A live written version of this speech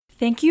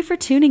Thank you for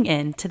tuning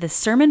in to the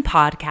Sermon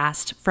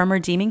Podcast from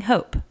Redeeming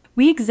Hope.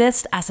 We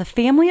exist as a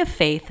family of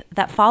faith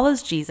that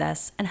follows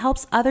Jesus and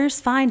helps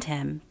others find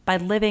him by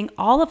living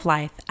all of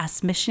life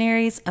as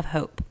missionaries of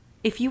hope.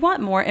 If you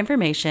want more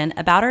information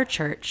about our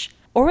church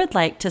or would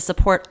like to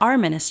support our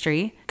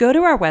ministry, go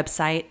to our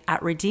website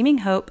at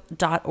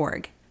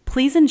redeeminghope.org.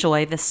 Please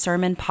enjoy this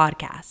sermon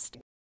podcast.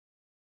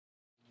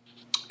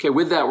 Okay,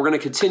 with that, we're going to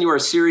continue our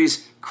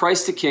series,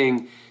 Christ the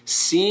King,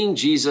 Seeing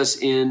Jesus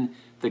in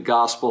the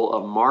Gospel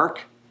of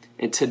Mark.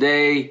 And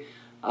today,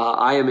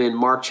 I am in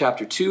Mark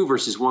chapter 2,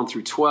 verses 1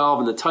 through 12.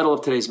 And the title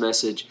of today's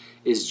message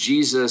is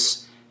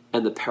Jesus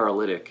and the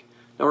Paralytic.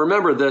 Now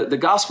remember, the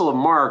Gospel of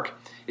Mark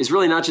is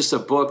really not just a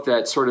book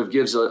that sort of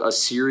gives a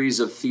series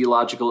of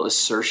theological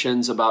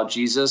assertions about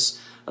Jesus.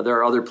 There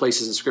are other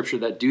places in Scripture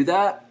that do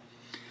that.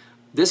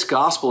 This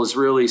gospel is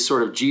really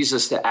sort of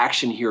Jesus, the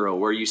action hero,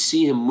 where you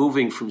see him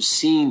moving from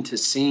scene to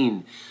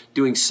scene,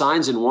 doing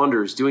signs and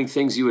wonders, doing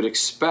things you would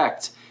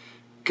expect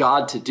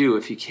God to do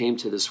if he came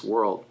to this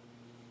world.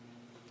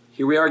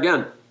 Here we are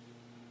again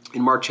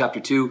in Mark chapter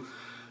 2,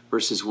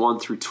 verses 1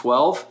 through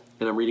 12,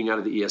 and I'm reading out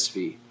of the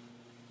ESV.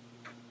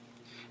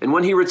 And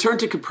when he returned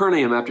to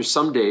Capernaum after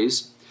some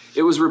days,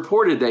 it was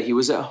reported that he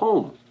was at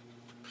home,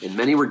 and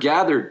many were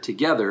gathered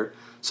together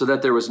so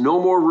that there was no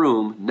more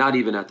room, not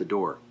even at the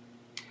door.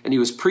 And he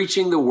was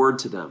preaching the word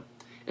to them.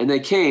 And they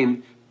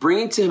came,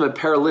 bringing to him a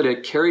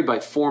paralytic carried by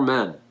 4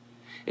 men.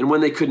 And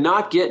when they could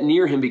not get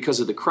near him because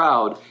of the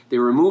crowd, they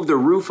removed the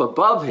roof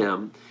above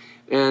him.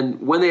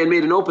 And when they had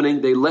made an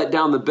opening, they let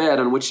down the bed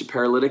on which the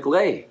paralytic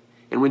lay.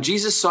 And when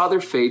Jesus saw their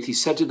faith, he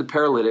said to the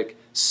paralytic,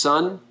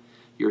 "Son,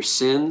 your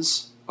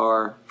sins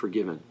are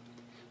forgiven."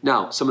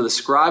 Now, some of the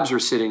scribes were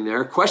sitting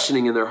there,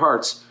 questioning in their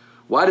hearts,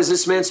 "Why does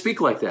this man speak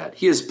like that?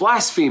 He is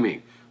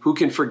blaspheming. Who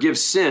can forgive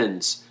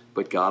sins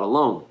but God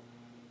alone?"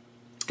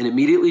 And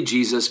immediately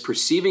Jesus,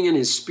 perceiving in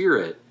his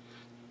spirit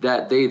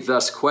that they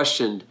thus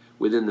questioned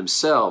within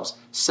themselves,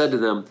 said to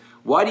them,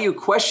 "Why do you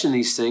question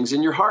these things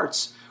in your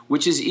hearts?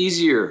 Which is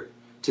easier,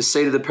 to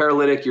say to the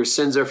paralytic, 'Your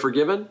sins are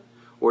forgiven,'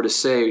 or to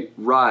say,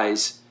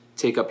 'Rise,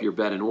 take up your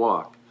bed and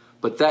walk'?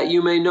 But that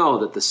you may know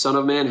that the Son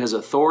of Man has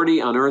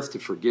authority on earth to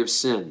forgive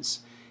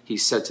sins," he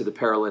said to the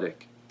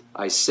paralytic,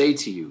 "I say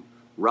to you,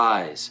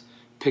 rise,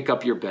 pick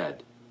up your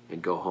bed,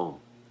 and go home."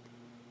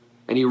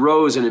 And he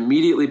rose and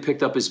immediately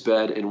picked up his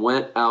bed and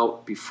went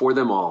out before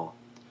them all,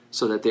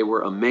 so that they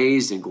were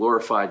amazed and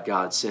glorified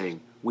God,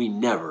 saying, "We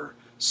never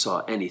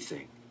saw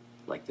anything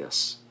like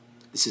this."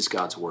 This is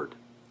God's word.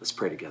 Let's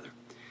pray together.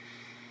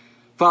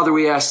 Father,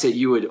 we ask that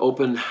you would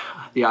open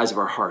the eyes of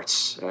our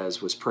hearts, as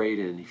was prayed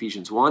in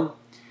Ephesians 1,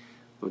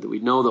 Lord, that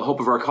we'd know the hope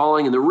of our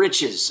calling and the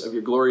riches of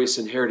your glorious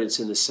inheritance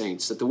in the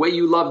saints, that the way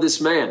you love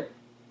this man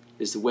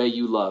is the way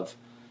you love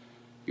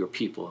your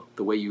people,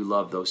 the way you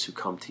love those who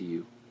come to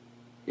you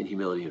in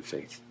humility and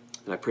faith.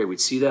 And I pray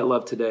we'd see that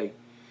love today,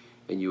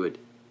 and you would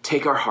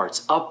take our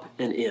hearts up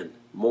and in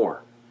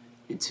more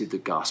into the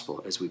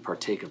gospel as we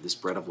partake of this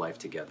bread of life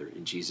together.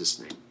 In Jesus'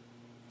 name,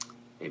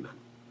 amen.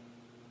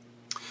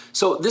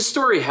 So this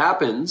story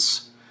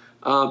happens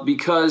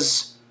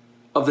because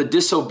of the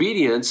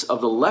disobedience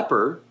of the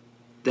leper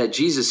that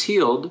Jesus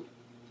healed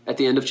at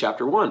the end of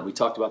chapter 1. We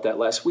talked about that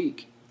last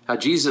week, how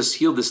Jesus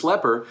healed this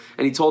leper,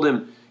 and he told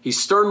him, he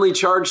sternly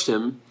charged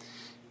him.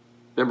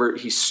 Remember,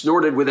 he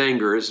snorted with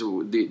anger is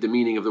the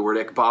meaning of the word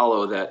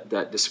ekbalo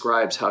that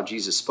describes how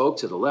Jesus spoke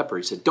to the leper.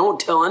 He said, "Don't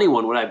tell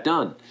anyone what I've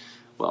done."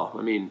 Well,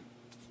 I mean,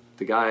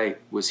 the guy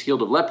was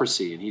healed of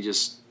leprosy, and he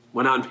just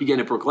went out and began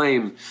to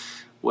proclaim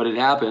what had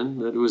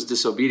happened, that it was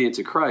disobedient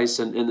to Christ.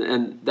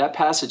 And that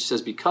passage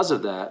says because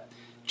of that,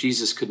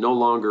 Jesus could no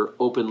longer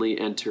openly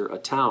enter a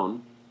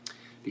town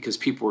because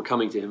people were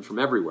coming to him from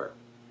everywhere.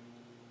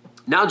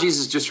 Now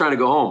Jesus is just trying to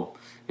go home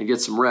and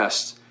get some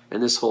rest,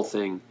 and this whole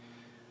thing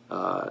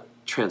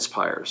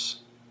transpires.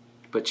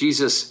 But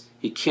Jesus,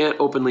 he can't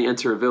openly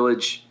enter a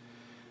village,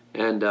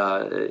 and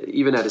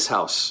even at his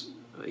house,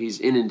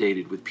 he's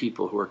inundated with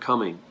people who are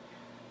coming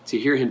to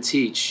hear him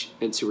teach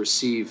and to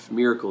receive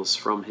miracles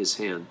from his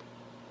hand.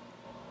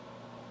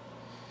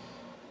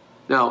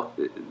 Now,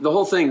 the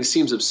whole thing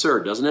seems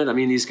absurd, doesn't it? I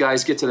mean, these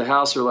guys get to the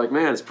house, they're like,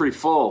 "Man, it's pretty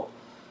full."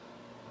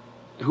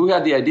 Who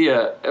had the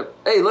idea?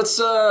 "Hey, why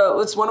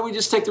don't we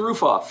just take the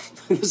roof off?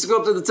 Let's go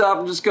up to the top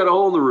and just cut a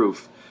hole in the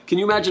roof." Can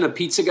you imagine a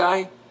pizza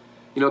guy,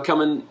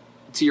 coming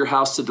to your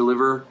house to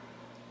deliver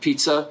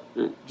pizza?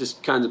 And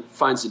just kind of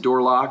finds the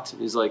door locked.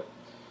 And he's like,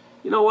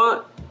 "You know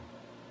what?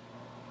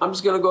 I'm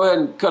just going to go ahead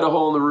and cut a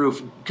hole in the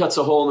roof." Cuts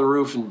a hole in the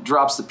roof and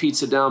drops the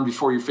pizza down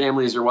before your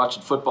family as they're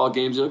watching football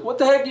games. You're like, "What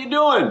the heck are you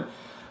doing?"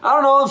 "I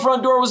don't know, the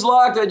front door was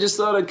locked. I just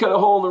thought I'd cut a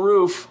hole in the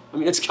roof." I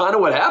mean, it's kind of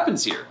what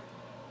happens here.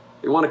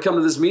 They want to come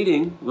to this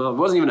meeting. Well, it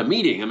wasn't even a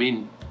meeting. I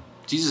mean,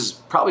 Jesus is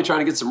probably trying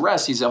to get some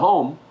rest. He's at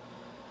home.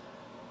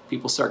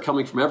 People start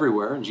coming from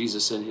everywhere, and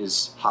Jesus, in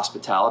his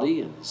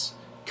hospitality and his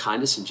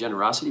kindness and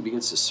generosity,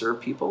 begins to serve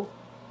people.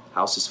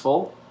 House is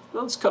full.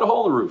 Well, let's cut a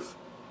hole in the roof.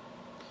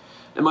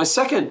 And my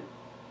second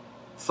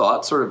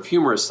thought, sort of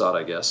humorous thought,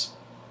 I guess,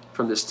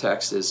 from this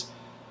text is,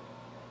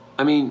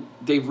 I mean,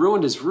 they've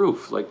ruined his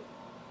roof.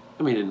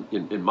 I mean,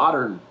 in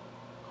modern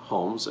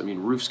homes, I mean,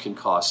 roofs can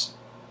cost,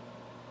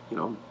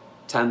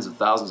 tens of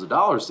thousands of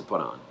dollars to put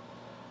on.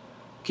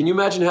 Can you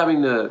imagine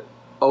having to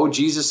owe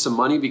Jesus some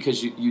money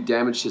because you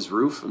damaged his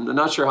roof? I'm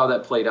not sure how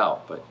that played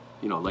out, but,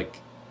 I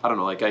don't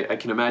know, I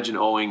can imagine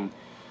owing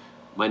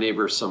my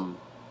neighbor some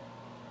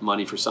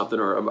money for something,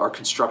 or our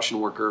construction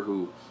worker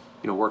who,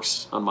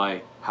 works on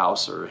my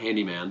house, or a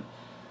handyman.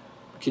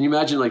 Can you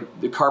imagine, like,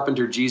 the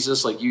carpenter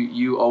Jesus, like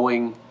you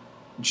owing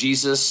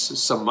Jesus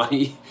some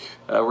money,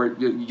 where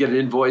you get an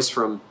invoice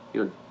from,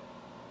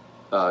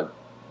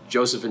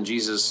 Joseph and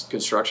Jesus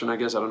Construction, I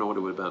guess. I don't know what it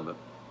would have been, but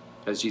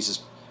as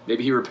Jesus,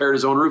 maybe he repaired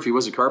his own roof. He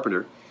was a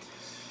carpenter.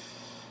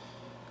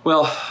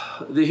 Well,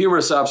 the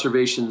humorous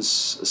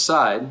observations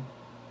aside,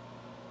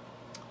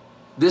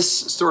 this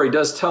story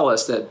does tell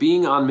us that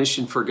being on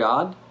mission for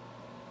God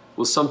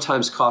will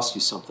sometimes cost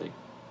you something.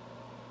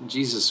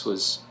 Jesus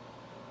was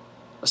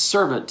a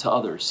servant to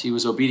others. He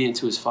was obedient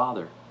to his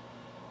Father.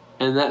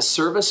 And that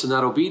service and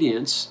that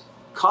obedience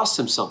cost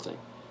him something.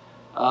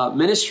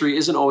 Ministry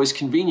isn't always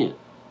convenient.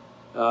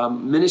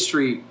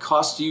 Ministry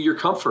costs you your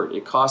comfort.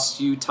 It costs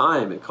you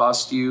time. It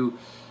costs you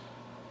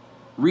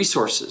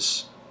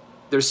resources.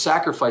 There's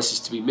sacrifices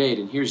to be made.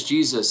 And here's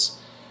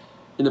Jesus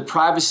in the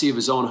privacy of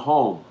his own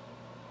home.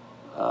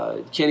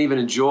 Can't even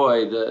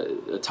enjoy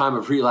the time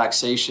of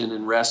relaxation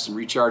and rest and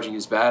recharging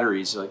his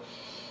batteries.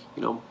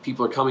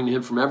 People are coming to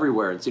him from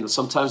everywhere.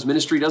 Sometimes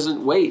ministry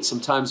doesn't wait.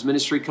 Sometimes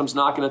ministry comes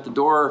knocking at the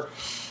door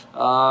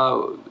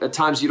at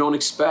times you don't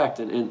expect.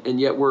 And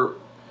yet we're,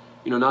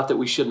 not that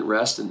we shouldn't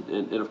rest.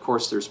 And of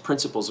course, there's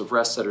principles of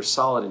rest that are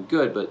solid and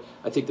good. But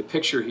I think the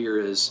picture here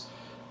is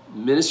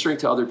ministering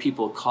to other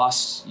people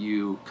costs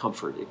you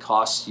comfort. It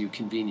costs you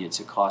convenience.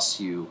 It costs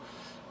you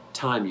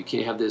time. You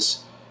can't have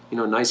this,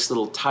 nice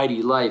little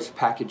tidy life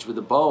packaged with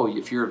a bow.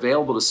 If you're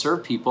available to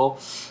serve people,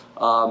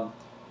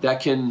 that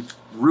can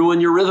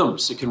ruin your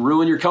rhythms. It can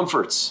ruin your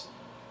comforts.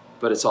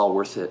 But it's all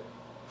worth it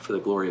for the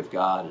glory of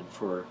God and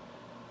for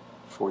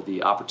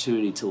the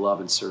opportunity to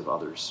love and serve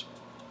others.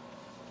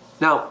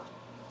 Now,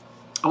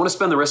 I want to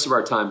spend the rest of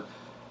our time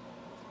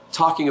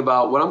talking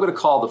about what I'm going to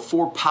call the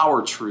 4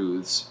 power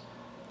truths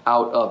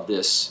out of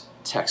this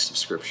text of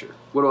Scripture.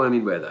 What do I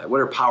mean by that? What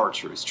are power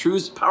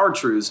truths? Power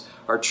truths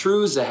are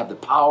truths that have the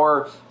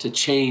power to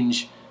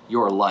change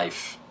your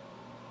life.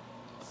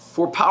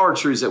 4 power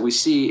truths that we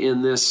see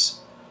in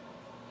this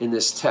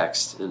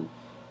text, and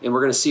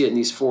we're going to see it in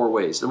these 4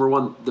 ways. Number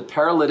 1, the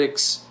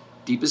paralytic's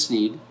deepest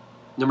need.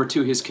 Number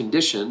 2, his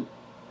condition.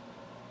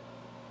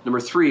 Number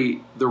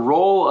 3, the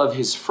role of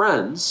his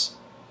friends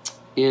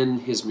in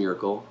his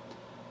miracle.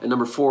 And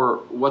number 4,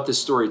 what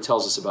this story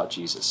tells us about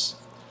Jesus.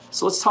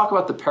 So let's talk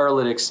about the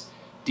paralytic's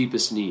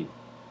deepest need.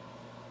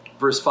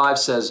 Verse 5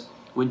 says,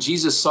 when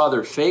Jesus saw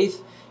their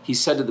faith, he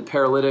said to the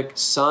paralytic,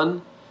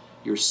 "Son,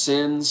 your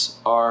sins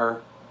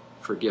are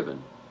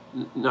forgiven."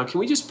 Now, can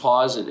we just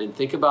pause and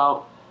think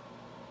about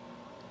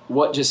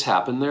what just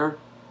happened there?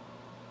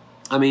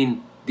 I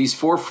mean, these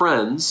 4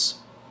 friends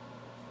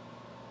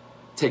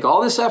take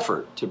all this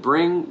effort to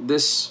bring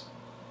this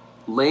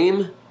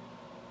lame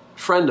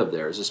friend of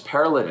theirs, this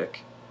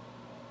paralytic,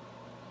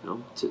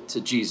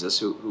 to Jesus,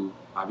 who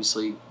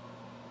obviously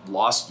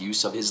lost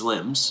use of his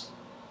limbs,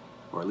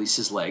 or at least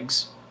his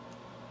legs.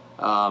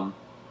 Go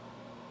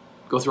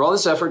through all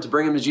this effort to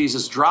bring him to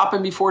Jesus, drop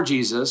him before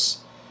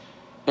Jesus,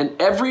 and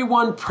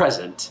everyone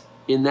present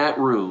in that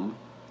room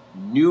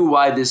knew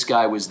why this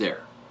guy was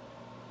there.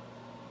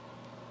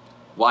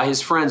 Why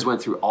his friends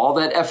went through all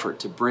that effort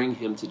to bring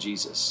him to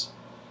Jesus.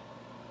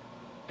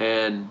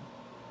 And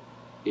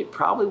it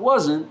probably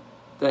wasn't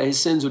that his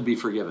sins would be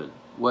forgiven.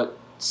 What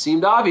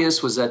seemed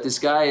obvious was that this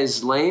guy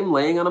is lame,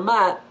 laying on a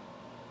mat,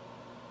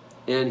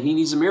 and he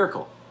needs a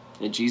miracle.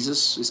 And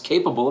Jesus is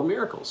capable of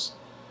miracles.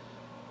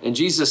 And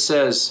Jesus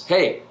says,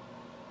 "Hey,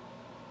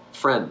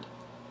 friend,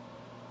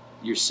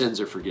 your sins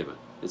are forgiven."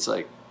 It's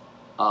like,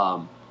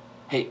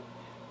 hey,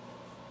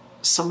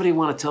 somebody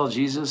want to tell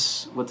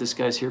Jesus what this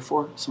guy's here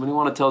for? Somebody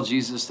want to tell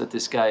Jesus that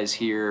this guy is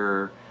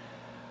here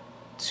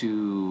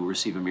to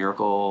receive a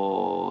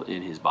miracle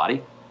in his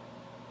body?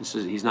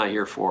 He's not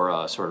here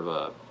for sort of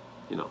a,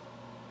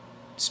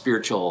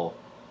 spiritual,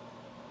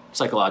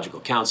 psychological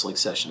counseling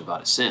session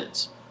about his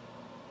sins.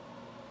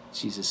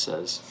 Jesus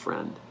says,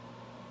 "Friend,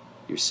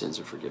 your sins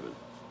are forgiven."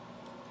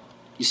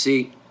 You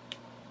see,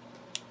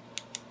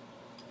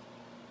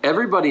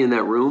 everybody in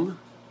that room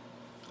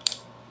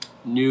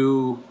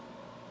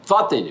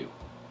thought they knew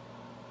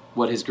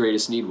what his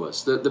greatest need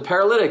was. The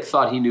paralytic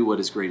thought he knew what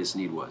his greatest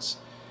need was.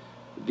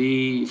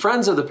 The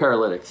friends of the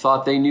paralytic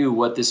thought they knew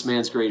what this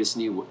man's greatest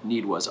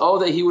need was. Oh,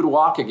 that he would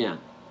walk again.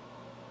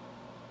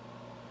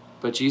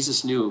 But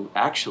Jesus knew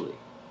actually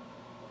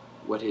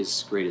what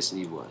his greatest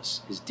need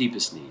was, his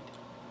deepest need,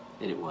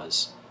 and it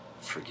was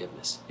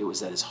forgiveness. It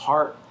was that his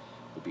heart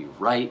would be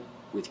right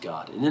with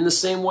God. And in the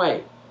same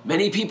way,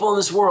 many people in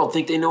this world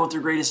think they know what their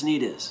greatest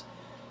need is.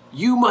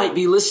 You might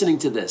be listening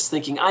to this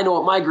thinking, I know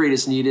what my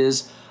greatest need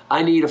is.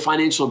 I need a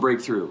financial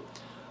breakthrough.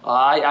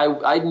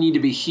 I need to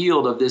be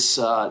healed of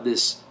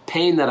this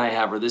pain that I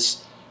have, or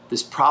this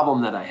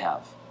problem that I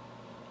have.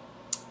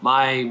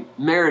 My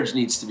marriage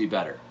needs to be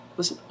better.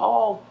 Listen,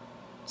 all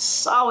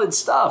solid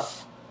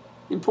stuff,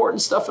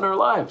 important stuff in our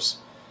lives.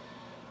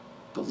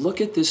 But look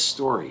at this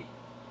story.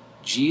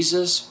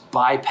 Jesus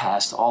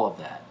bypassed all of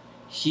that.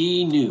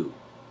 He knew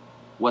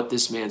what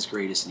this man's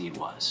greatest need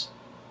was,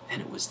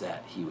 and it was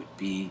that he would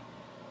be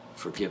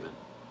forgiven.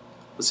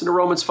 Listen to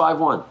Romans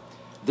 5:1.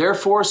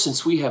 Therefore,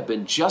 since we have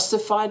been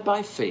justified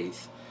by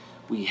faith,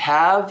 we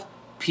have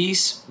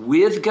peace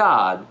with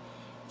God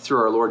through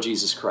our Lord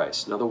Jesus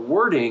Christ. Now, the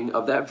wording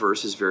of that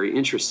verse is very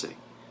interesting.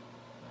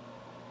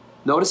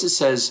 Notice it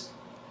says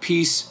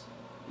peace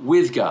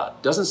with God.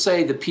 It doesn't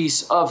say the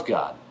peace of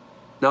God.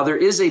 Now, there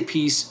is a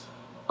peace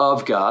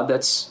of God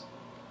that's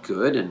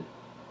good and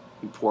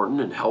important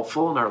and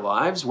helpful in our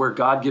lives, where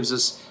God gives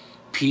us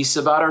peace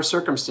about our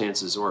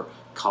circumstances, or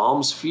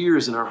calms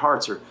fears in our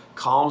hearts, or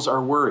calms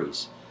our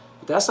worries.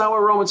 But that's not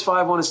what Romans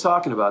 5:1 is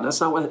talking about. And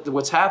that's not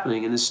what's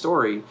happening in this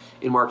story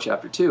in Mark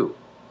chapter 2.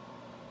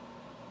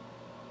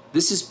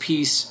 This is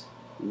peace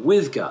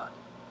with God.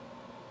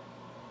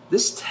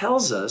 This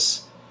tells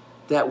us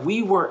that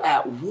we were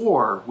at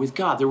war with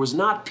God. There was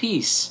not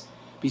peace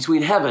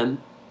between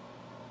heaven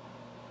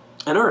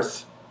and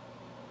earth.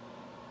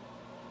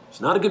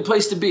 It's not a good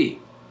place to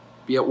be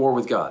at war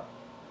with God.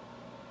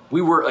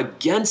 We were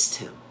against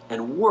him,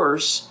 and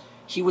worse,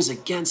 he was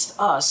against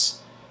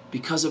us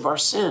because of our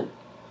sin.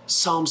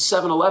 Psalm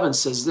 7:11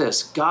 says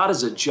this: God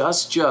is a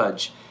just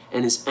judge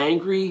and is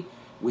angry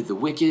with the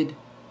wicked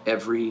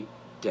every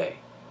day.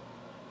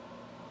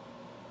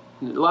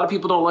 A lot of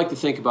people don't like to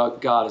think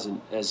about God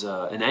as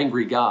an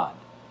angry God.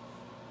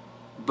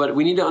 But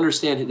we need to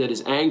understand that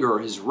his anger or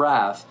his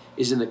wrath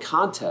is in the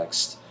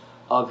context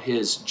of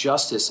his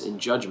justice and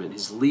judgment,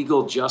 his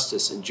legal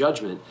justice and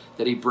judgment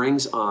that he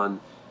brings on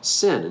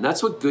sin. And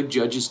that's what good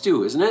judges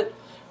do, isn't it?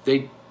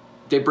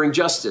 They bring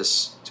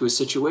justice to a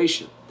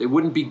situation. They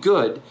wouldn't be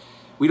good.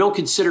 We don't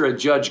consider a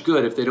judge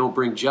good if they don't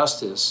bring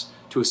justice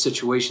to a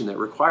situation that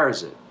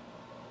requires it.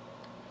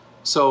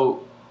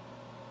 So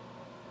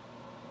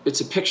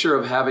it's a picture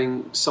of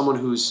having someone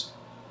who's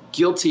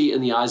guilty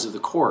in the eyes of the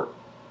court.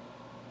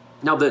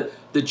 Now,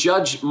 the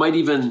judge might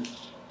even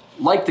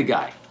like the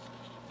guy,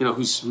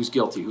 who's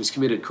guilty, who's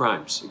committed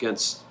crimes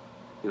against,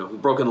 who's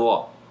broken the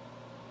law.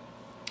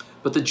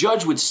 But the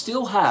judge would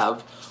still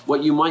have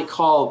what you might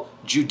call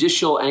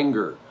judicial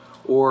anger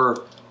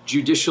or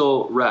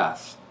judicial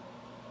wrath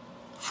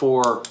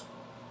for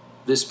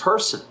this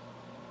person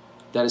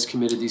that has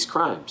committed these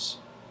crimes.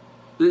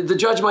 The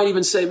judge might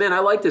even say, man, I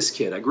like this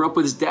kid. I grew up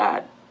with his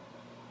dad.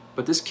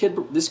 But this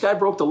guy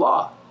broke the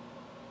law.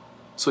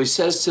 So he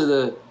says to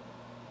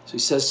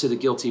the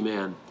guilty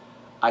man,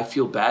 I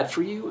feel bad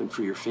for you and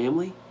for your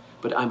family,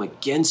 but I'm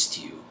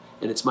against you,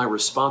 and it's my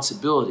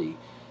responsibility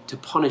to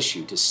punish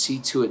you, to see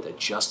to it that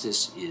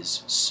justice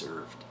is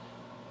served.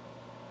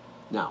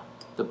 Now,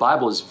 the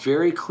Bible is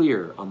very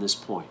clear on this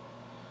point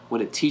when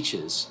it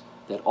teaches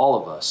that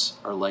all of us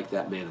are like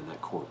that man in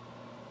that court.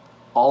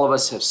 All of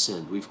us have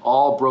sinned. We've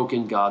all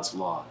broken God's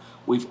law.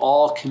 We've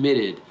all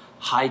committed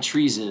high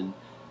treason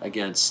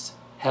against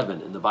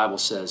heaven. And the Bible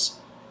says,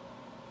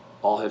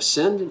 all have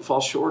sinned and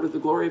fall short of the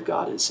glory of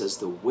God. And it says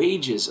the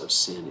wages of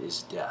sin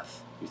is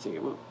death. You're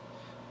thinking, well,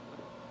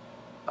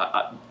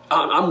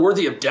 I'm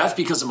worthy of death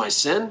because of my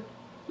sin?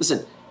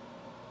 Listen,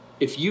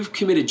 if you've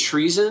committed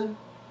treason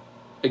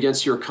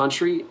against your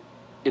country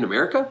in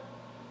America,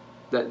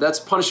 that's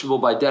punishable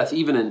by death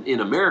even in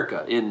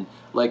America, in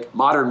like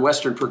modern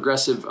Western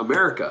progressive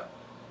America.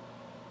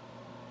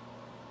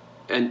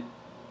 And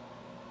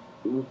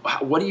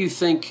what do you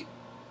think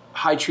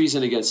high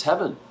treason against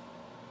heaven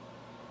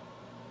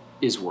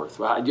is worth?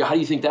 How do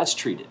you think that's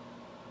treated?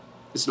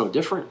 It's no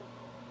different.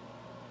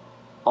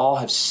 All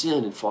have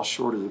sinned and fall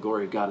short of the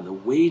glory of God, and the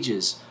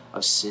wages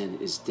of sin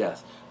is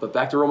death. But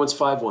back to Romans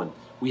 5:1,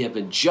 we have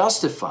been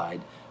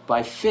justified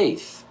by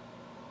faith.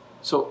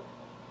 So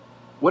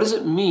what does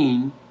it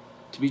mean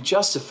to be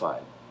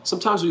justified?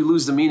 Sometimes we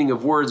lose the meaning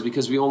of words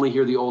because we only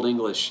hear the Old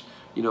English,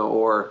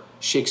 or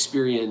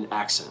Shakespearean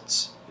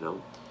accents,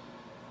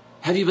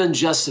 Have you been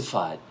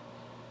justified?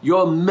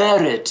 Your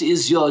merit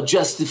is your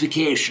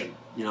justification.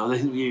 You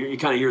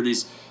kind of hear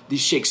these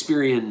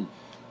Shakespearean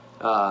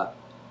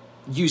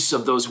use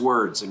of those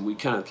words, and we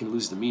kind of can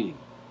lose the meaning.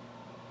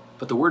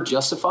 But the word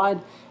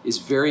justified is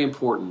very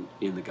important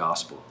in the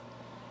gospel.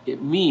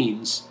 It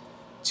means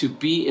to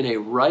be in a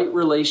right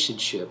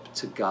relationship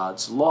to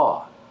God's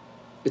law.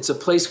 It's a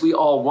place we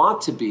all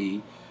want to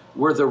be,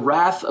 where the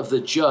wrath of the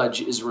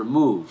judge is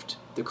removed.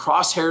 The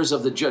crosshairs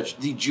of the judge,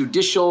 the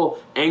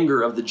judicial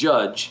anger of the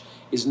judge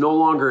is no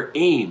longer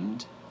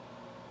aimed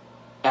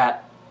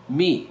at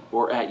me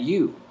or at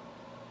you.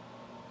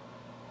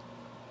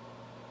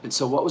 And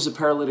so what was the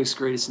paralytic's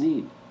greatest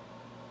need?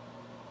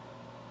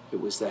 It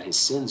was that his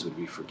sins would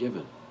be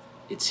forgiven.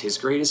 It's his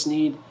greatest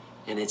need,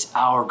 and it's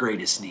our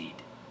greatest need.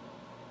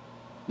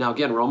 Now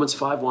again, Romans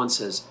 5:1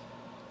 says,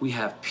 we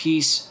have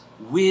peace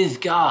with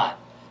God.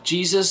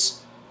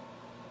 Jesus,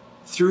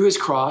 through his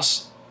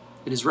cross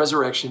and his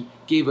resurrection,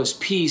 gave us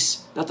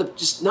peace,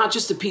 not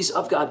just the peace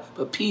of God,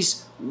 but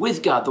peace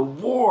with God, the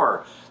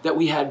war that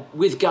we had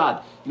with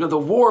God, the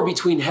war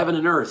between heaven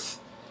and earth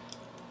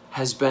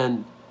has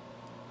been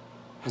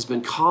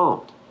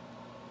calmed.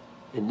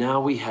 And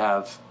now we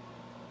have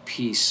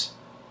peace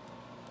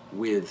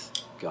with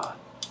God.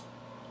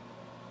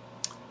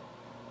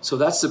 So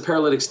that's the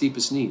paralytic's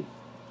deepest need,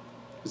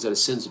 is that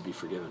his sins would be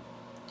forgiven.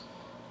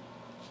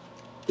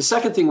 The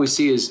second thing we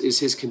see is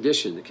his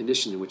condition, the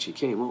condition in which he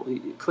came. Well,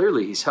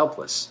 clearly he's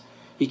helpless.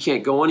 He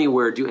can't go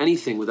anywhere, do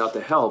anything without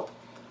the help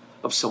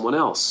of someone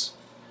else.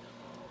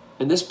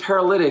 And this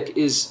paralytic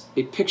is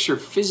a picture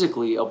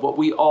physically of what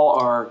we all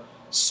are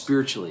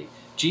spiritually.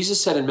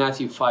 Jesus said in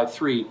Matthew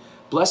 5:3,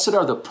 "Blessed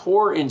are the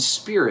poor in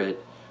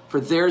spirit,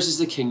 for theirs is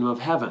the kingdom of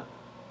heaven."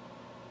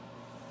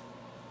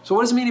 So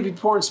what does it mean to be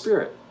poor in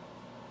spirit?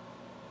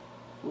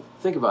 Well,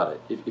 think about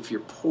it. If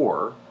you're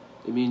poor,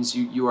 it means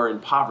you are in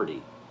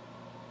poverty.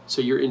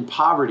 So you're in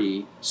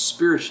poverty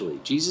spiritually.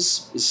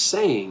 Jesus is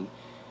saying,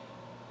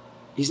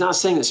 he's not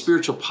saying that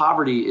spiritual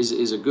poverty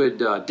is a good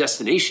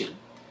destination.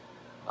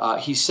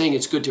 He's saying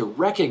it's good to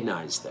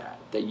recognize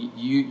that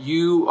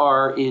you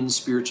are in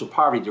spiritual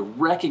poverty. To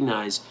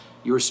recognize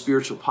your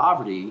spiritual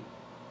poverty,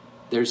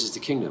 theirs is the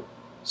kingdom.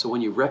 So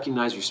when you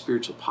recognize your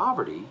spiritual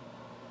poverty,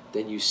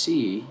 then you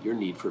see your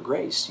need for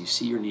grace. You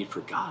see your need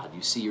for God.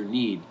 You see your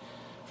need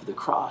for the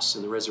cross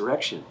and the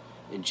resurrection.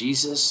 And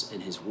Jesus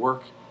and his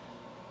work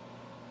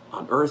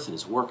on earth and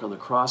his work on the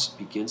cross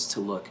begins to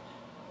look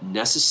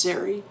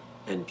necessary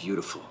and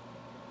beautiful.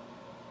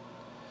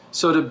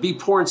 So to be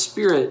poor in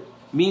spirit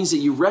means that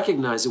you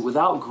recognize that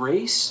without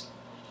grace,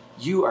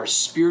 you are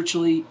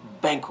spiritually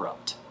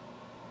bankrupt.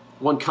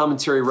 One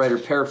commentary writer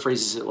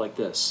paraphrases it like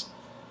this.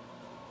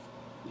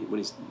 When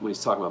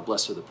he's talking about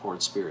blessed are the poor in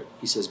spirit,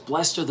 he says,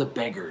 "Blessed are the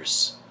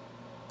beggars.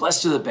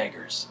 Blessed are the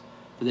beggars,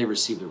 for they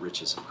receive the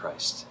riches of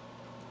Christ."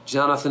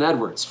 Jonathan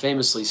Edwards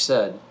famously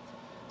said,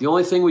 "The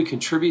only thing we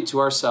contribute to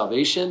our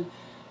salvation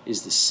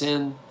is the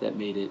sin that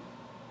made it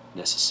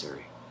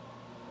necessary."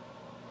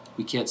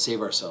 We can't save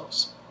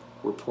ourselves.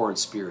 We're poor in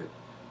spirit.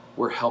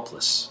 We're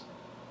helpless,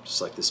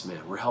 just like this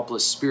man. We're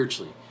helpless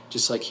spiritually,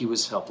 just like he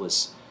was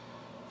helpless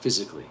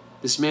physically.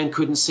 This man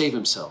couldn't save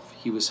himself.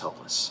 He was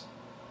helpless.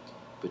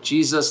 But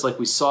Jesus, like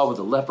we saw with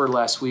the leper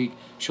last week,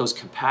 shows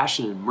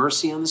compassion and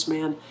mercy on this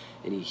man,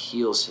 and he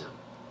heals him.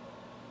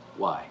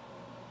 Why?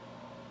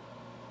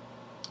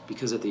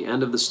 Because at the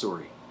end of the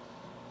story,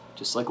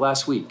 just like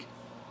last week,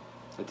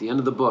 at the end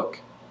of the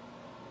book,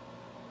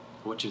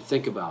 I want you to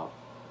think about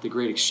the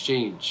great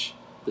exchange,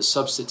 the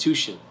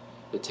substitution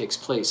that takes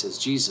place as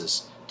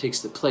Jesus takes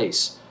the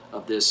place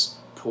of this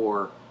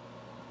poor,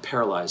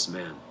 paralyzed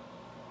man.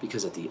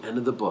 Because at the end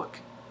of the book,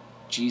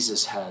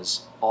 Jesus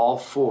has all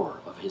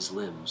four of his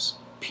limbs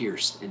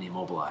pierced and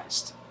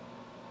immobilized.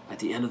 At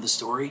the end of the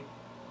story,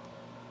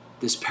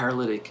 this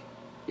paralytic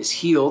is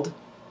healed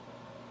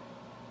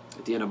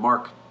at the end of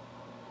Mark,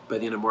 by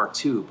the end of Mark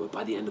 2, but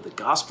by the end of the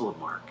Gospel of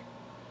Mark,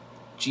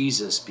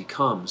 Jesus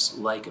becomes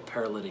like a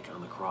paralytic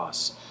on the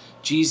cross.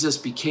 Jesus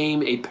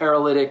became a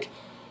paralytic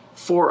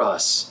for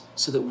us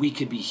so that we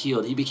could be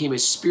healed. He became a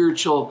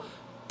spiritual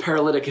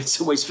paralytic in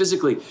some ways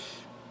physically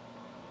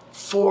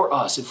for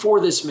us and for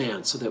this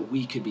man so that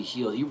we could be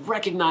healed. He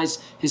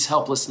recognized his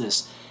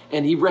helplessness,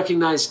 and he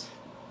recognized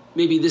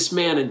maybe this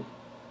man and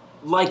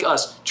like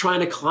us trying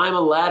to climb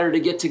a ladder to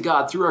get to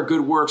God through our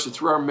good works or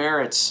through our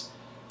merits,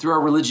 through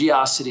our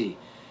religiosity.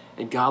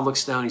 And God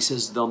looks down, he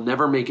says, "They'll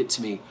never make it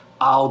to me.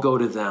 I'll go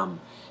to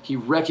them." He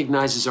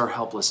recognizes our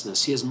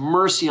helplessness. He has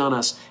mercy on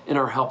us in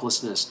our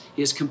helplessness.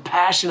 He has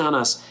compassion on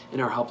us in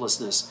our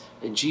helplessness.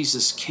 And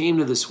Jesus came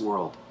to this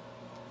world,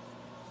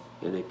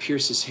 and they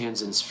pierced his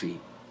hands and his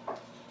feet.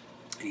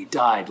 And he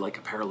died like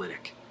a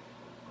paralytic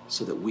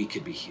so that we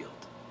could be healed.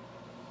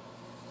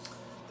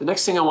 The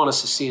next thing I want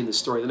us to see in this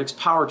story, the next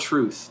power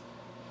truth,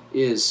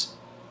 is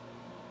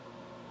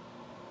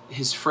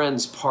his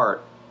friend's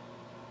part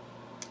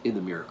in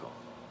the miracle.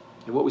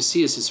 And what we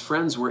see is his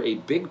friends were a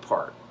big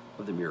part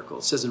of the miracle.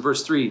 It says in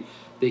verse 3,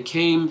 they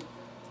came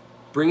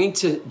bringing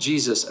to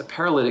Jesus a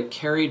paralytic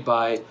carried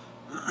by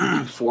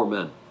 4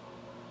 men.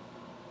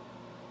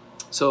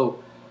 So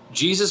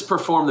Jesus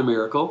performed the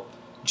miracle.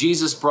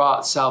 Jesus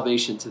brought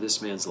salvation to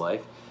this man's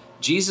life.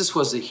 Jesus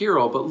was the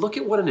hero, but look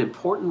at what an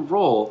important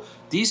role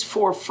these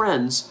 4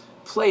 friends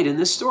played in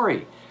this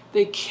story.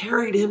 They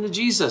carried him to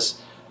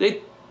Jesus.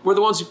 They were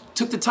the ones who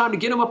took the time to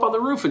get him up on the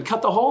roof and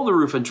cut the hole in the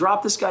roof and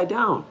drop this guy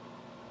down.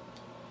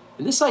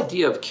 And this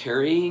idea of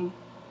carrying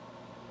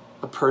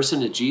a person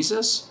to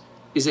Jesus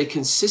is a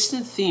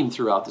consistent theme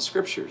throughout the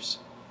scriptures.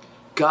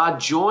 God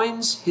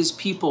joins his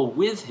people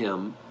with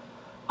him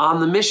on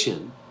the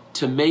mission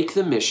to make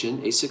the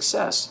mission a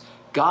success.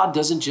 God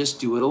doesn't just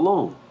do it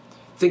alone.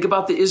 Think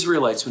about the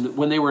Israelites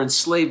when they were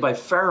enslaved by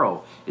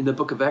Pharaoh in the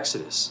book of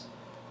Exodus.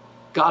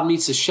 God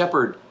meets a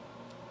shepherd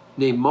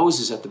named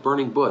Moses at the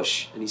burning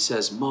bush, and he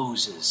says,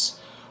 "Moses,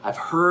 I've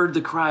heard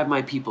the cry of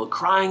my people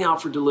crying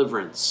out for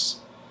deliverance,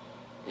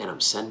 and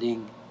I'm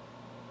sending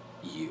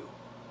you."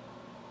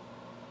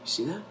 You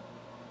see that?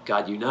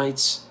 God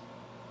unites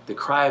the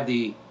cry of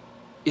the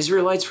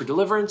Israelites for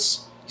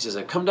deliverance He says,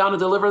 I come down to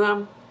deliver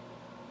them.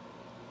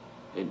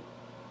 And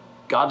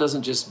God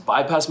doesn't just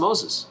bypass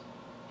Moses.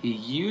 He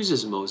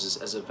uses Moses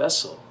as a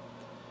vessel.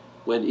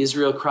 When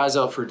Israel cries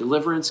out for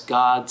deliverance,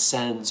 God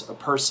sends a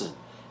person.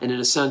 And in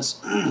a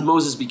sense,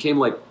 Moses became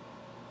like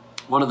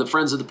one of the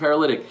friends of the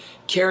paralytic,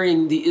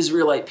 carrying the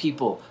Israelite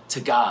people to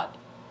God,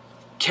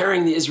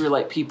 carrying the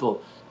Israelite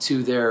people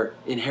to their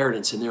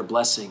inheritance and their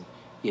blessing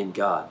in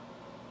God.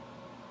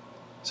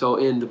 So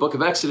in the book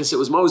of Exodus, it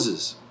was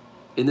Moses.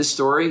 In this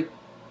story,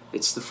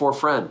 it's the four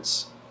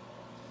friends.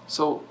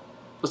 So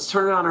let's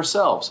turn it on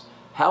ourselves.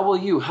 How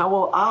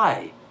will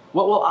I,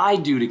 what will I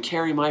do to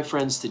carry my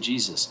friends to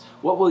Jesus?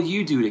 What will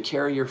you do to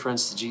carry your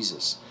friends to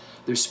Jesus?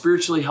 They're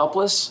spiritually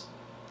helpless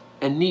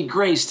and need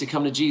grace to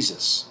come to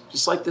Jesus,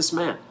 just like this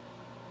man.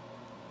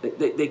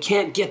 They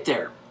can't get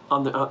there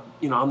on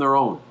their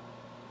own.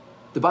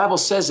 The Bible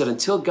says that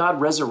until God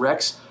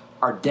resurrects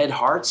our dead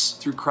hearts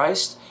through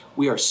Christ,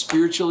 we are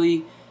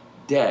spiritually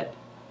dead.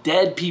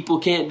 Dead people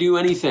can't do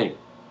anything.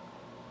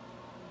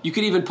 You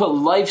could even put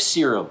life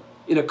serum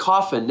in a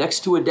coffin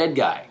next to a dead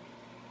guy,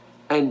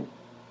 and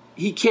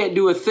he can't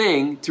do a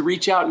thing to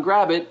reach out and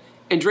grab it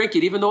and drink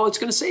it, even though it's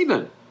going to save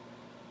him.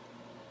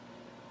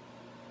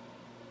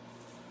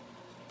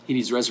 He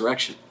needs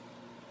resurrection.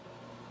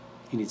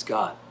 He needs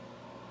God.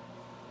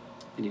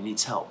 And he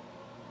needs help.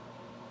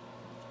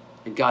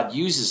 And God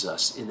uses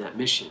us in that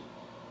mission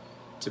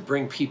to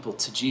bring people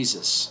to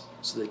Jesus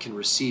so they can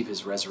receive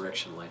his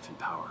resurrection life and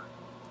power.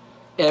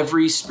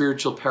 Every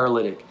spiritual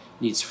paralytic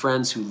needs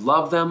friends who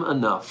love them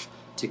enough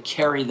to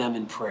carry them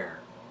in prayer,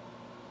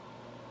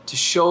 to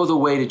show the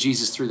way to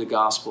Jesus through the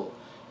gospel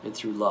and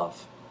through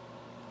love.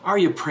 Are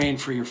you praying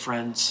for your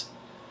friends?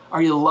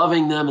 Are you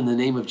loving them in the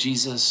name of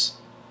Jesus?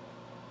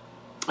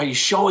 Are you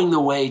showing the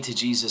way to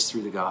Jesus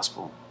through the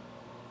gospel?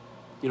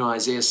 You know,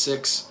 Isaiah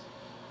 6,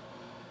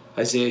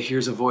 Isaiah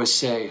hears a voice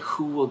say,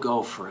 who will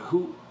go for it?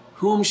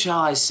 Whom shall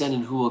I send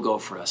and who will go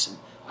for us? And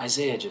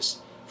Isaiah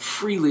just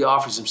freely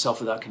offers himself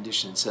without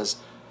condition and says,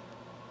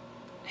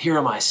 here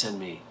am I, send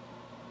me.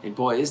 And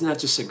boy, isn't that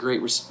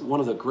just one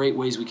of the great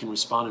ways we can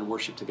respond in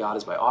worship to God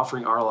is by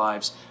offering our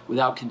lives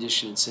without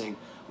condition and saying,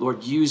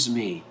 Lord, use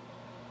me.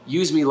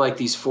 Use me like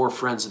these four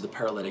friends of the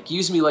paralytic.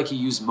 Use me like you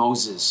used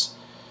Moses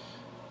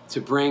to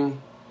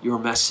bring your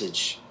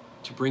message,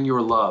 to bring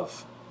your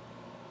love,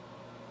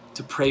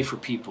 to pray for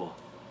people,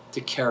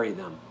 to carry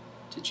them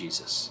to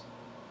Jesus.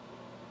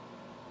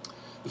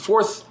 The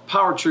fourth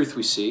power truth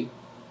we see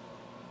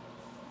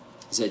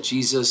is that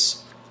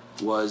Jesus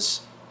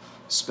was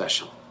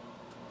special.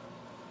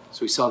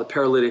 So we saw the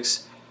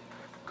paralytic's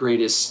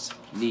greatest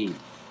need.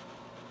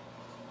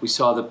 We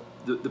saw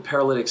the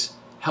paralytic's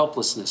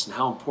helplessness and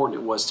how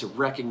important it was to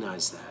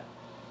recognize that.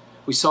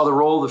 We saw the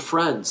role of the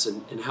friends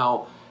and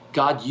how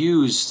God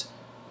used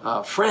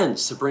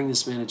friends to bring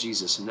this man to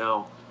Jesus. And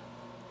now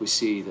we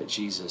see that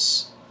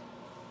Jesus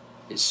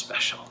is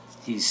special.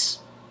 He's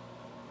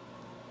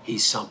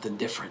something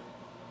different.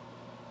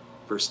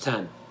 Verse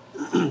 10,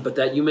 but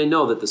that you may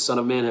know that the Son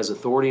of Man has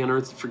authority on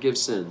earth to forgive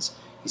sins,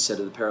 he said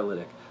to the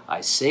paralytic, I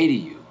say to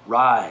you,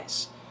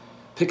 rise,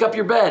 pick up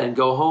your bed and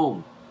go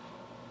home.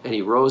 And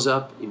he rose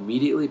up,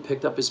 immediately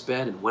picked up his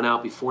bed and went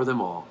out before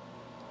them all,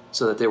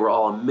 so that they were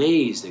all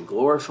amazed and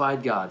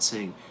glorified God,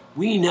 saying,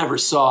 we never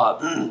saw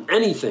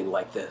anything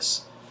like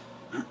this.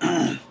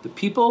 The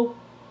people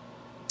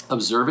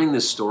observing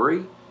this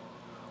story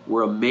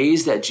were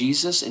amazed at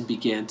Jesus and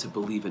began to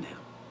believe in him.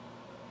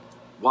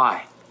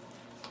 Why?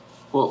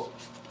 Well,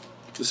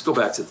 let's go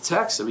back to the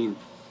text. I mean,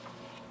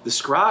 the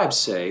scribes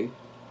say,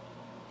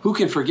 who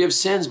can forgive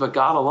sins but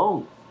God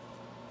alone?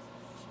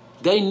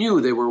 They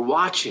knew they were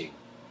watching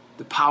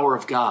the power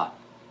of God.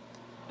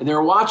 And they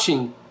were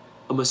watching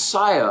a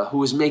Messiah who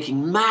was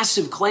making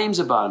massive claims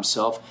about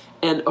himself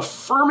and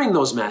affirming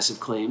those massive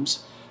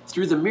claims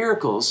through the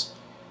miracles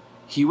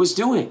he was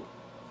doing.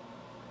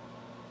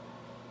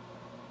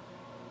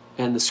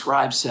 And the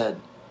scribe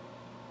said,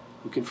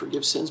 who can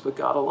forgive sins but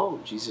God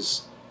alone?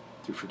 Jesus,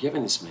 through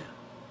forgiving this man,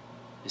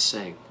 is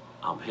saying,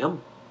 I'm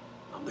him.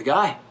 I'm the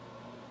guy.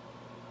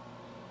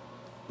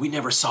 We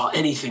never saw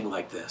anything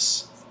like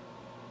this.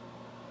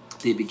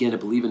 They began to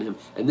believe in him.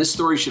 And this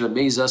story should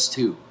amaze us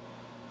too,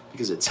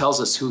 because it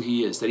tells us who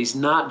he is, that he's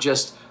not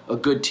just a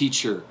good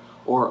teacher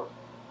or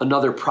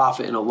another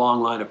prophet in a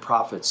long line of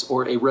prophets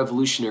or a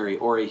revolutionary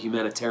or a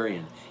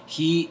humanitarian.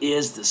 He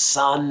is the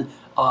Son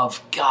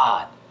of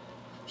God.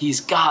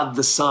 He's God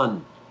the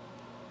Son.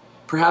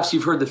 Perhaps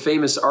you've heard the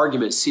famous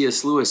argument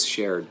C.S. Lewis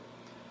shared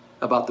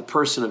about the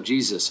person of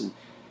Jesus and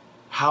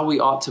how we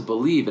ought to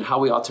believe and how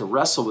we ought to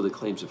wrestle with the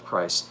claims of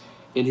Christ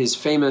in his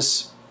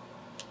famous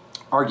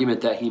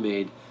argument that he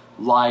made,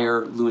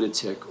 liar,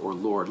 lunatic, or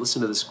Lord.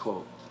 Listen to this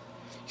quote.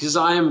 He says,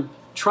 I am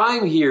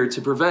trying here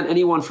to prevent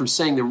anyone from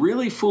saying the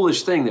really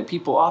foolish thing that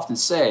people often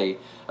say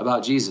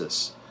about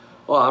Jesus.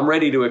 Well, I'm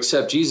ready to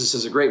accept Jesus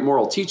as a great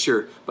moral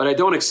teacher, but I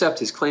don't accept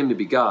his claim to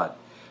be God.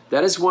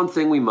 That is one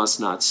thing we must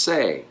not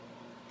say.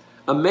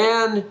 A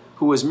man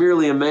who was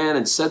merely a man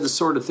and said the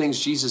sort of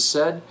things Jesus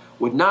said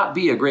would not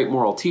be a great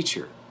moral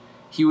teacher.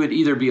 He would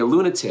either be a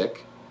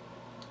lunatic,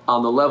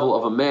 on the level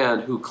of a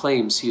man who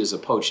claims he is a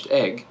poached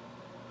egg,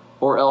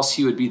 or else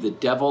he would be the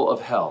devil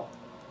of hell.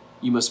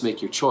 You must make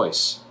your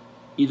choice.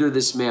 Either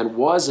this man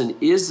was and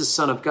is the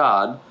Son of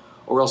God,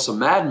 or else a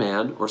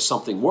madman or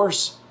something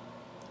worse.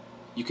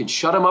 You can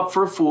shut him up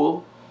for a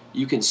fool,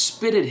 you can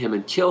spit at him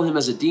and kill him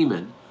as a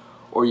demon,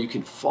 or you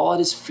can fall at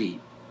his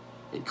feet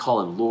and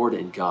call him Lord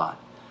and God.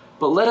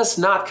 But let us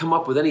not come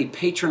up with any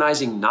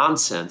patronizing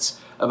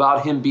nonsense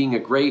about him being a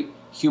great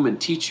human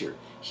teacher.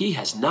 He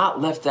has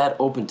not left that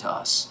open to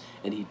us,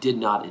 and he did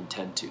not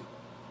intend to.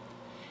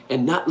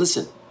 And not,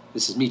 listen,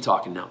 this is me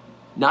talking now,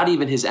 not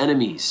even his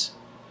enemies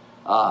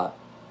were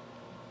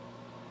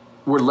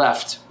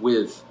left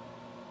with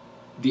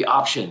the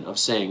option of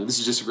saying, this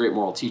is just a great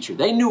moral teacher.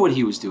 They knew what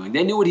he was doing.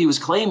 They knew what he was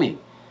claiming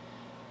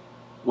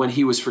when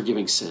he was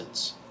forgiving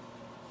sins,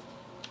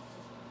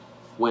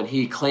 when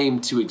he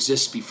claimed to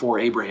exist before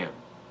Abraham.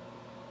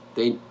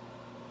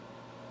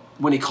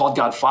 When he called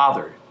God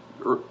Father,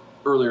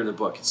 earlier in the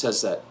book, it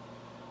says that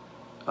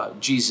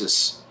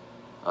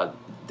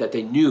that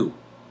they knew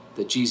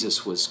that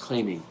Jesus was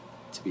claiming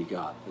to be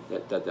God.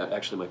 That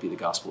actually might be the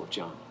Gospel of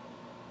John.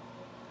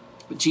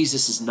 But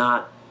Jesus is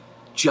not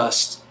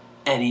just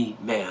any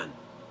man.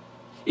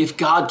 If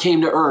God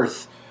came to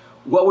earth,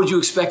 what would you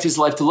expect his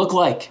life to look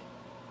like?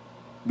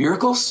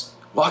 Miracles?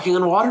 Walking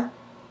on water?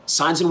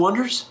 Signs and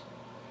wonders?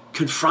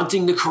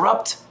 Confronting the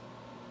corrupt?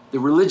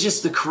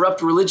 The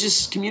corrupt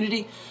religious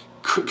community?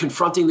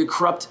 Confronting the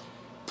corrupt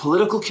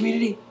political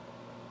community?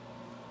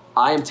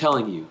 I am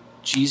telling you,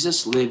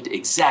 Jesus lived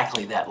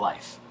exactly that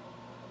life.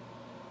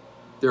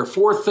 There are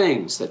 4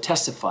 things that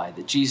testify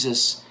that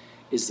Jesus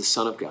is the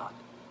Son of God,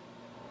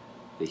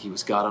 that he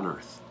was God on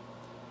earth.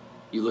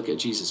 You look at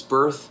Jesus'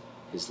 birth,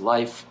 his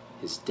life,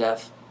 his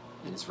death,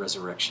 and his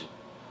resurrection.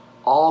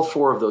 All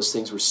 4 of those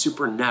things were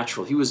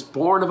supernatural. He was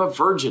born of a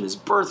virgin. His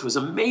birth was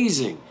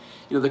amazing.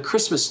 You know, the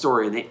Christmas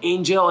story and the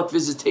angelic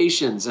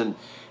visitations and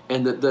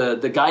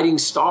the guiding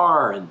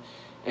star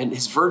and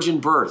his virgin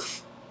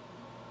birth.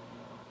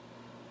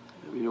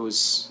 I mean, it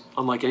was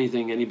unlike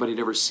anything anybody had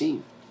ever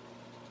seen.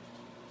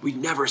 We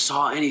never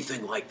saw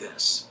anything like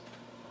this.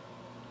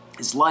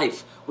 His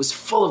life was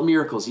full of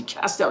miracles. He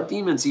cast out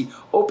demons. He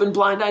opened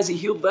blind eyes. He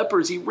healed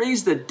lepers. He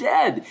raised the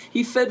dead.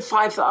 He fed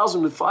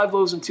 5,000 with 5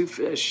 loaves and 2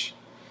 fish.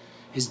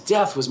 His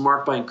death was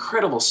marked by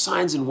incredible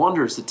signs and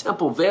wonders. The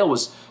temple veil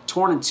was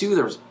torn in 2.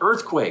 There was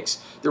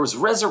earthquakes. There was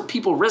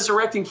people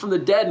resurrecting from the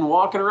dead and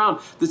walking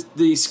around.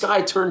 The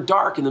sky turned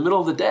dark in the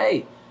middle of the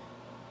day.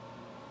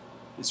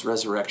 His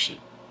resurrection.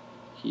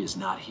 He is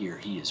not here.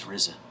 He is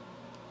risen.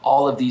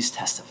 All of these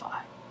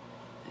testify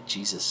that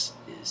Jesus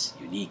is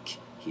unique.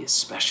 He is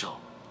special.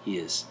 He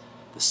is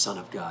the Son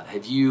of God.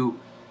 Have you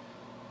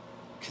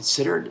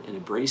considered and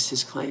embraced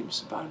his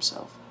claims about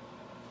himself?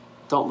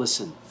 Don't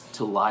listen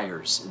to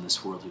liars in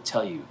this world who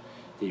tell you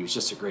that he was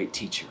just a great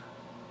teacher,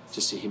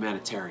 just a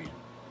humanitarian,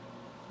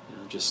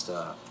 just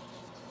a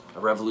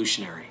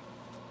revolutionary.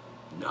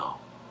 No,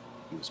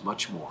 he was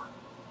much more.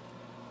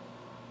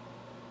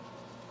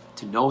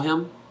 To know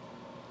him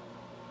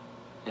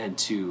and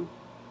to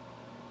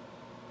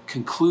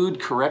conclude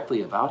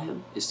correctly about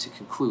him is to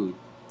conclude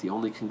the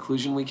only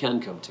conclusion we can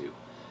come to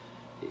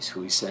is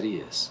who he said he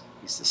is.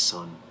 He's the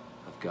Son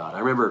of God. I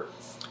remember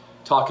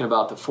talking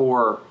about the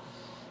 4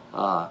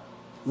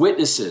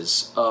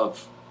 witnesses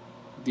of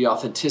the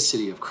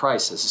authenticity of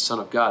Christ as the Son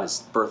of God, his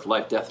birth,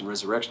 life, death, and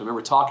resurrection. I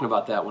remember talking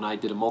about that when I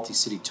did a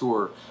multi-city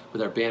tour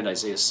with our band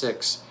Isaiah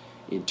 6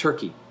 in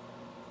Turkey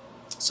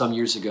some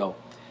years ago.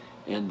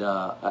 And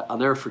I'll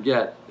never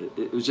forget,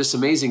 it was just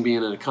amazing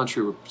being in a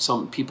country where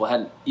some people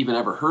hadn't even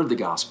ever heard the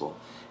gospel.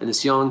 And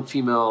this young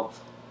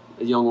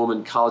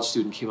woman, college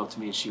student, came up to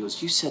me and she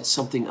goes, "You said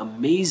something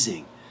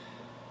amazing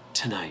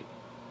tonight."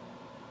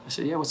 I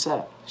said, "Yeah, what's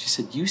that?" She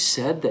said, "You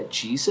said that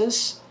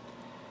Jesus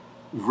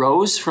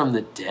rose from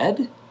the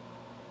dead?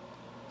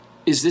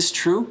 Is this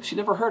true?" She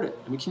never heard it.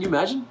 I mean, can you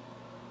imagine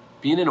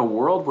being in a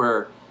world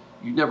where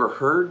you've never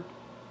heard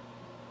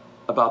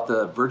about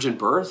the virgin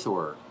birth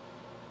or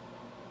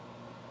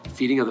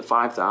feeding of the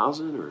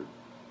 5,000 or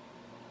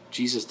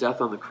Jesus'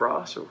 death on the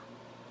cross or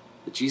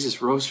that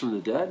Jesus rose from the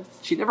dead?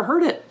 She never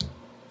heard it.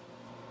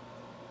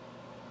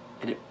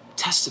 And it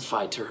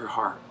testified to her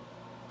heart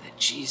that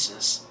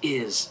Jesus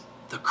is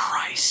the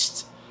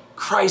Christ.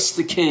 Christ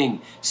the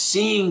King,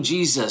 seeing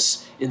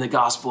Jesus in the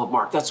Gospel of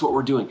Mark. That's what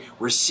we're doing.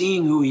 We're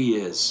seeing who he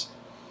is.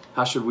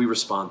 How should we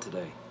respond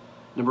today?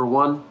 Number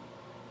 1,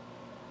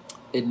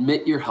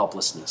 admit your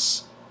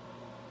helplessness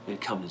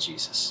and come to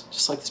Jesus.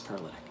 Just like this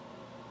paralytic.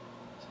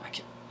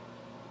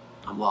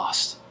 I'm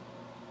lost.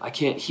 I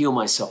can't heal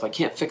myself. I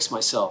can't fix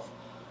myself.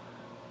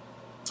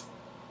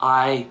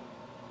 I,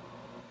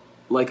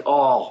 like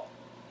all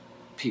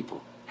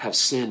people, have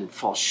sinned and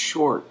fall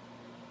short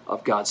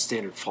of God's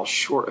standard, fall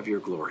short of your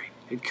glory.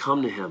 And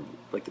come to him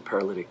like the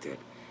paralytic did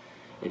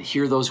and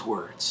hear those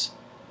words,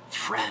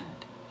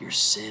 "Friend, your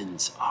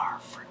sins are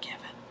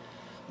forgiven."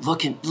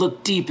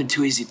 Look deep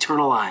into his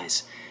eternal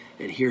eyes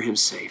and hear him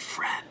say,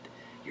 "Friend,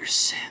 your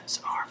sins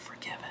are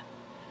forgiven."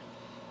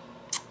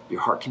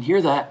 Your heart can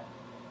hear that.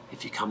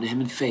 If you come to him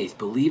in faith,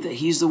 believe that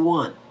he's the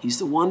one. He's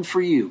the one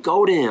for you.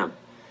 Go to him.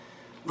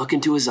 Look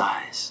into his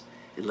eyes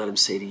and let him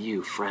say to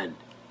you, friend,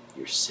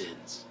 your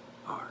sins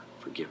are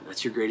forgiven.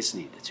 That's your greatest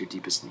need. That's your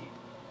deepest need.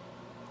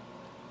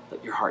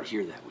 Let your heart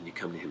hear that when you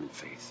come to him in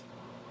faith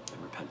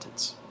and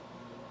repentance.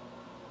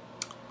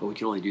 But we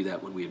can only do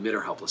that when we admit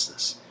our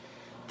helplessness.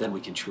 Then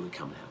we can truly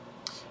come to him.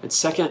 And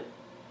second, I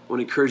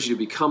want to encourage you to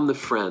become the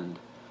friend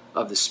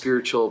of the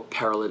spiritual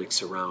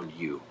paralytics around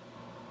you.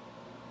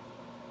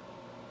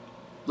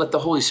 Let the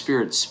Holy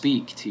Spirit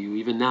speak to you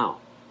even now.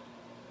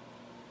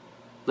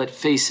 Let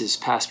faces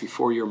pass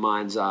before your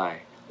mind's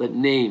eye. Let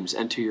names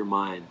enter your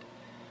mind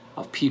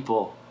of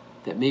people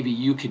that maybe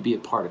you could be a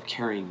part of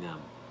carrying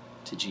them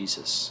to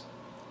Jesus.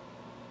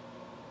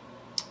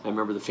 I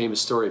remember the famous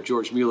story of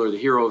George Mueller, the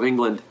hero of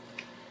England,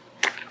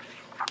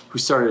 who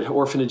started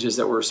orphanages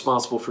that were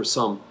responsible for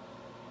some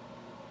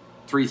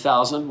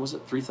 3,000, was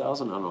it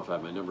 3,000? I don't know if I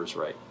have my numbers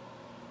right.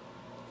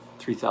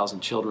 3,000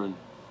 children.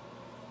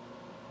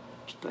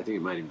 I think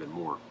it might have been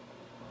more.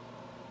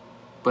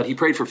 But he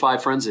prayed for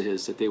 5 friends of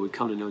his that they would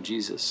come to know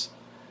Jesus.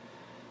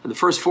 And the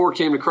first 4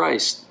 came to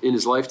Christ in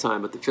his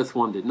lifetime, but the 5th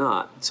one did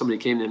not. Somebody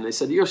came to him and they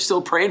said, "You're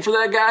still praying for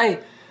that guy?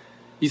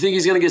 You think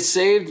he's going to get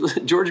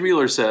saved?" George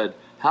Mueller said,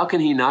 "How can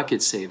he not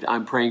get saved?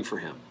 I'm praying for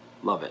him."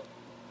 Love it.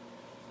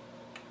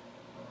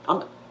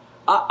 I'm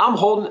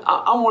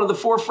one of the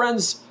 4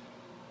 friends,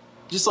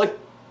 just like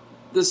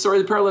the story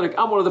of the paralytic.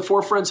 I'm one of the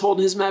 4 friends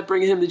holding his mat,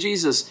 bringing him to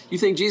Jesus. You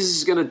think Jesus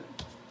is going to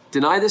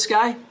deny this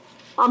guy?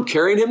 I'm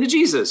carrying him to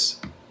Jesus.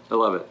 I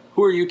love it.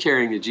 Who are you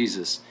carrying to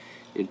Jesus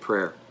in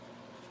prayer?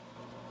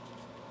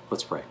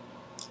 Let's pray.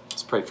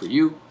 Let's pray for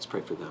you. Let's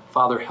pray for them.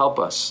 Father, help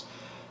us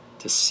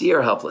to see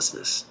our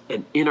helplessness,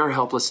 and in our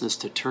helplessness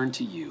to turn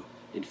to you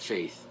in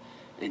faith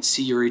and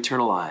see your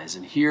eternal eyes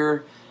and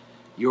hear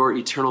your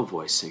eternal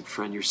voice saying,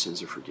 "Friend, your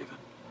sins are forgiven."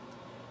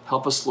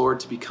 Help us, Lord,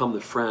 to become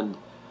the friend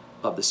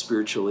of the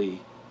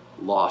spiritually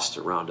lost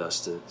around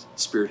us, the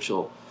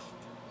spiritual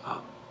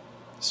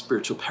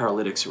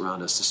paralytics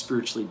around us, the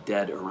spiritually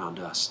dead around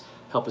us.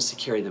 Help us to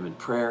carry them in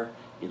prayer,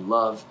 in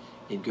love,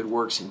 in good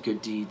works, in good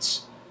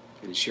deeds,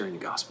 and in sharing the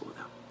gospel with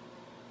them.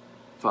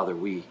 Father,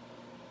 we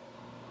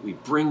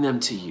bring them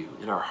to you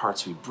in our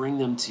hearts. We bring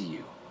them to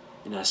you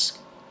and ask,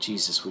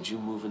 Jesus, would you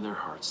move in their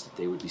hearts that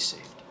they would be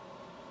saved?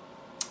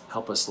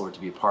 Help us, Lord, to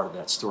be a part of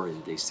that story in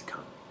the days to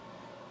come.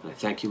 And I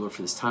thank you, Lord,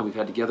 for this time we've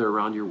had together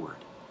around your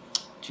word.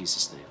 In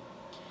Jesus' name.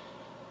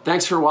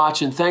 Thanks for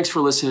watching. Thanks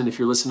for listening. If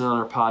you're listening on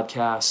our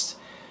podcast,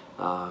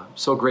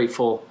 so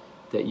grateful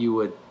that you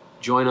would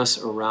join us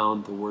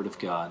around the Word of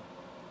God.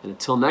 And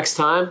until next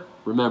time,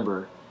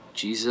 remember,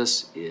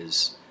 Jesus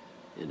is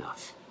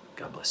enough.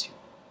 God bless you.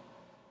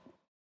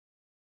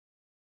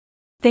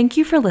 Thank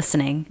you for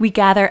listening. We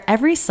gather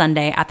every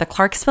Sunday at the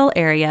Clarksville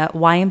area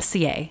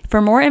YMCA.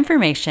 For more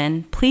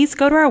information, please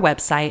go to our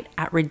website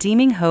at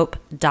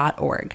redeeminghope.org.